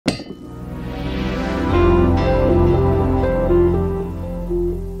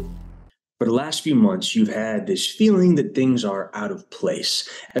the last few months, you've had this feeling that things are out of place.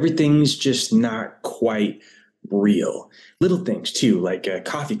 Everything's just not quite real. Little things too, like a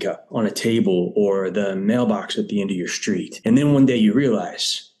coffee cup on a table or the mailbox at the end of your street. And then one day you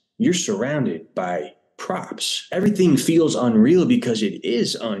realize you're surrounded by props. Everything feels unreal because it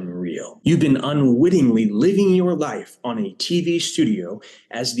is unreal. You've been unwittingly living your life on a TV studio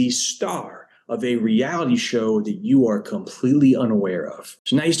as the star of a reality show that you are completely unaware of.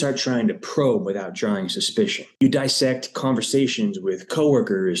 So now you start trying to probe without drawing suspicion. You dissect conversations with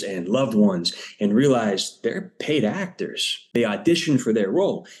coworkers and loved ones and realize they're paid actors. They audition for their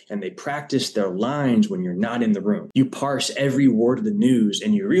role and they practice their lines when you're not in the room. You parse every word of the news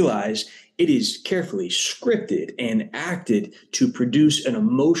and you realize it is carefully scripted and acted to produce an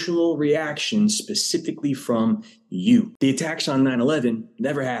emotional reaction specifically from you. The attacks on 9/11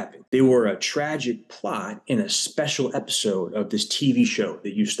 never happened. They were a tragic plot in a special episode of this TV show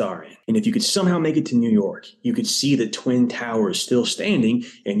that you star in. And if you could somehow make it to New York, you could see the Twin Towers still standing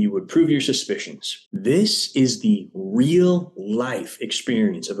and you would prove your suspicions. This is the real life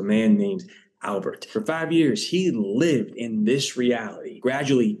experience of a man named Albert. For 5 years, he lived in this reality,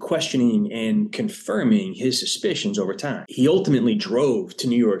 gradually questioning and confirming his suspicions over time. He ultimately drove to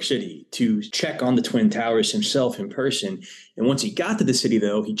New York City to check on the Twin Towers himself in person. And once he got to the city,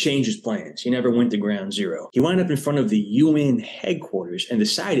 though, he changed his plans. He never went to ground zero. He wound up in front of the UN headquarters and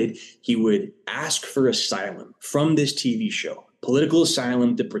decided he would ask for asylum from this TV show. Political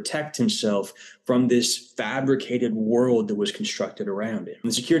asylum to protect himself from this fabricated world that was constructed around him. When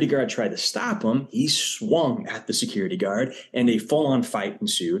the security guard tried to stop him, he swung at the security guard and a full-on fight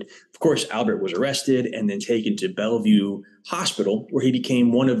ensued. Of course, Albert was arrested and then taken to Bellevue Hospital, where he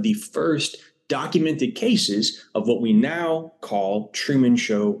became one of the first documented cases of what we now call Truman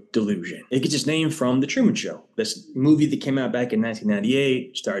Show Delusion. It gets its name from The Truman Show, this movie that came out back in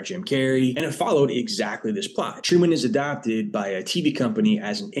 1998, starred Jim Carrey, and it followed exactly this plot. Truman is adopted by a TV company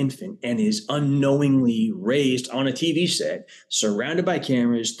as an infant and is unknowingly raised on a TV set, surrounded by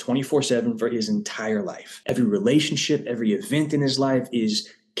cameras 24/7 for his entire life. Every relationship, every event in his life is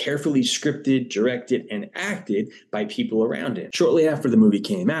carefully scripted, directed, and acted by people around him. Shortly after the movie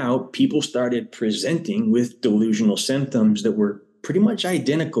came out, people started presenting with delusional symptoms that were pretty much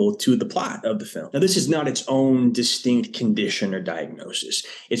identical to the plot of the film. Now, this is not its own distinct condition or diagnosis.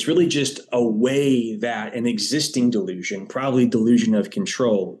 It's really just a way that an existing delusion, probably delusion of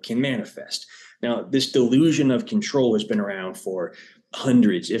control, can manifest. Now, this delusion of control has been around for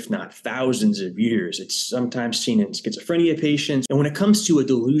hundreds, if not thousands of years. It's sometimes seen in schizophrenia patients. And when it comes to a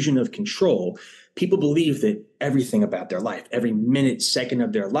delusion of control, people believe that everything about their life, every minute, second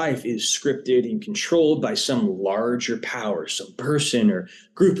of their life is scripted and controlled by some larger power, some person or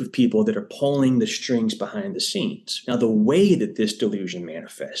group of people that are pulling the strings behind the scenes. Now, the way that this delusion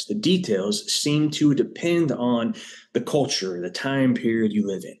manifests, the details seem to depend on the culture, the time period you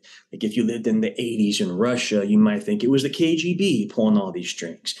live in. Like if you lived in the 80s in Russia, you might think it was the KGB pulling all these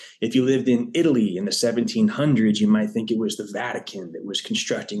strings. If you lived in Italy in the 1700s, you might think it was the Vatican that was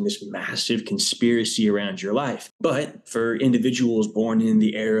constructing this massive conspiracy around your life. But for individuals born in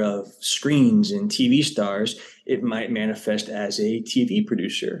the era of screens and TV stars, it might manifest as a TV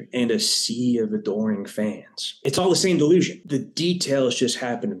producer and a sea of adoring fans. It's all the same delusion. The details just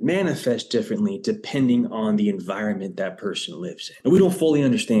happen to manifest differently depending on the environment that person lives in. And we don't fully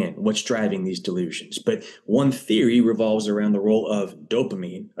understand what's driving these delusions, but one theory revolves around the role of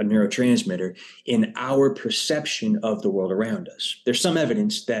dopamine, a neurotransmitter, in our perception of the world around us. There's some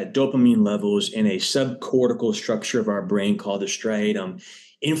evidence that dopamine levels in a subcortical structure of our brain called the striatum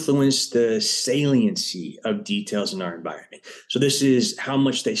influence the saliency of details in our environment. So this is how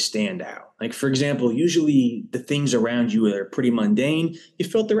much they stand out. Like, for example, usually the things around you that are pretty mundane, you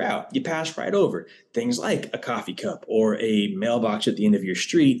filter out, you pass right over. Things like a coffee cup or a mailbox at the end of your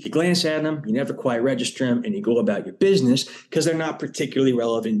street, you glance at them, you never quite register them, and you go about your business because they're not particularly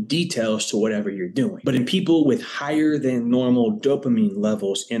relevant details to whatever you're doing. But in people with higher than normal dopamine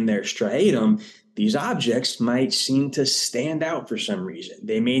levels in their striatum, these objects might seem to stand out for some reason.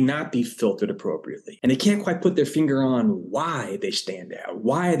 They may not be filtered appropriately. And they can't quite put their finger on why they stand out,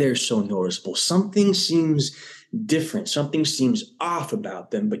 why they're so noticeable. Something seems different. Something seems off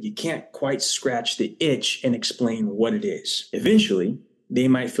about them, but you can't quite scratch the itch and explain what it is. Eventually, they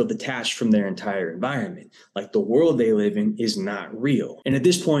might feel detached from their entire environment, like the world they live in is not real. And at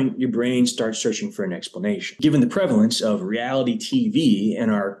this point, your brain starts searching for an explanation. Given the prevalence of reality TV in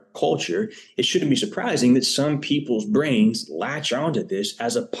our culture, it shouldn't be surprising that some people's brains latch onto this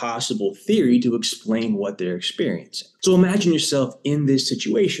as a possible theory to explain what they're experiencing. So imagine yourself in this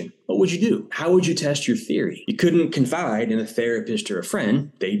situation. What would you do? How would you test your theory? You couldn't confide in a therapist or a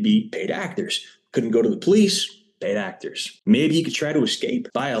friend. They'd be paid actors. Couldn't go to the police. Paid actors. Maybe you could try to escape,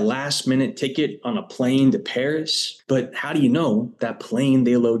 buy a last-minute ticket on a plane to Paris. But how do you know that plane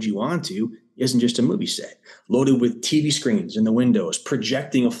they load you onto isn't just a movie set, loaded with TV screens in the windows,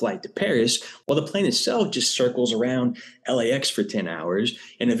 projecting a flight to Paris, while the plane itself just circles around LAX for 10 hours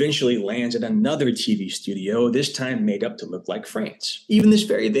and eventually lands at another TV studio, this time made up to look like France. Even this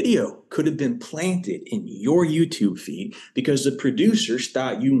very video could have been planted in your YouTube feed because the producers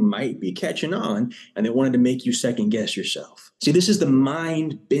thought you might be catching on and they wanted to make you second guess yourself. See, this is the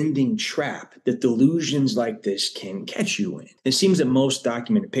mind-bending trap that delusions like this can catch you in. It seems that most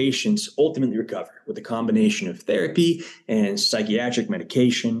documented patients ultimately recover with a combination of therapy and psychiatric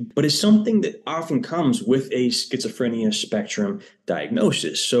medication, but it's something that often comes with a schizophrenia spectrum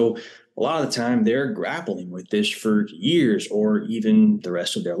diagnosis. So a lot of the time, they're grappling with this for years or even the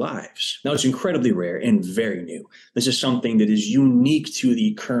rest of their lives. Now, it's incredibly rare and very new. This is something that is unique to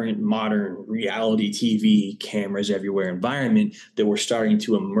the current modern reality TV, cameras everywhere environment that we're starting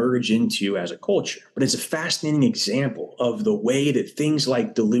to emerge into as a culture. But it's a fascinating example of the way that things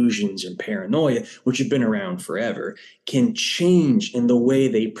like delusions and paranoia, which have been around forever, can change in the way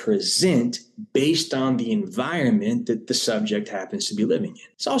they present based on the environment that the subject happens to be living in.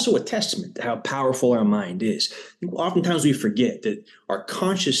 It's also a testament to how powerful our mind is. Oftentimes we forget that our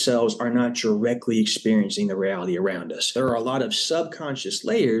conscious selves are not directly experiencing the reality around us. There are a lot of subconscious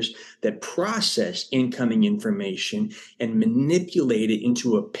layers that process incoming information and manipulate it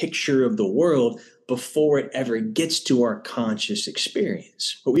into a picture of the world before it ever gets to our conscious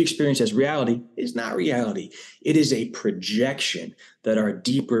experience. What we experience as reality is not reality. It is a projection that our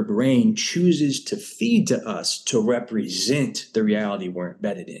deeper brain chooses to feed to us to represent the reality we're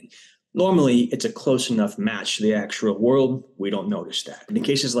embedded in. Normally, it's a close enough match to the actual world, we don't notice that. But in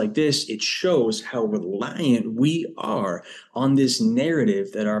cases like this, it shows how reliant we are on this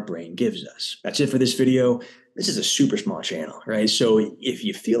narrative that our brain gives us. That's it for this video. This is a super small channel, right? So if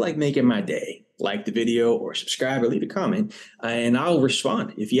you feel like making my day, like the video or subscribe or leave a comment, and I'll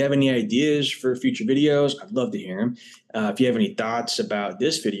respond. If you have any ideas for future videos, I'd love to hear them. If you have any thoughts about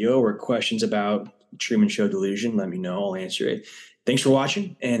this video or questions about Truman Show Delusion, let me know. I'll answer it. Thanks for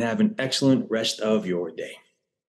watching and have an excellent rest of your day.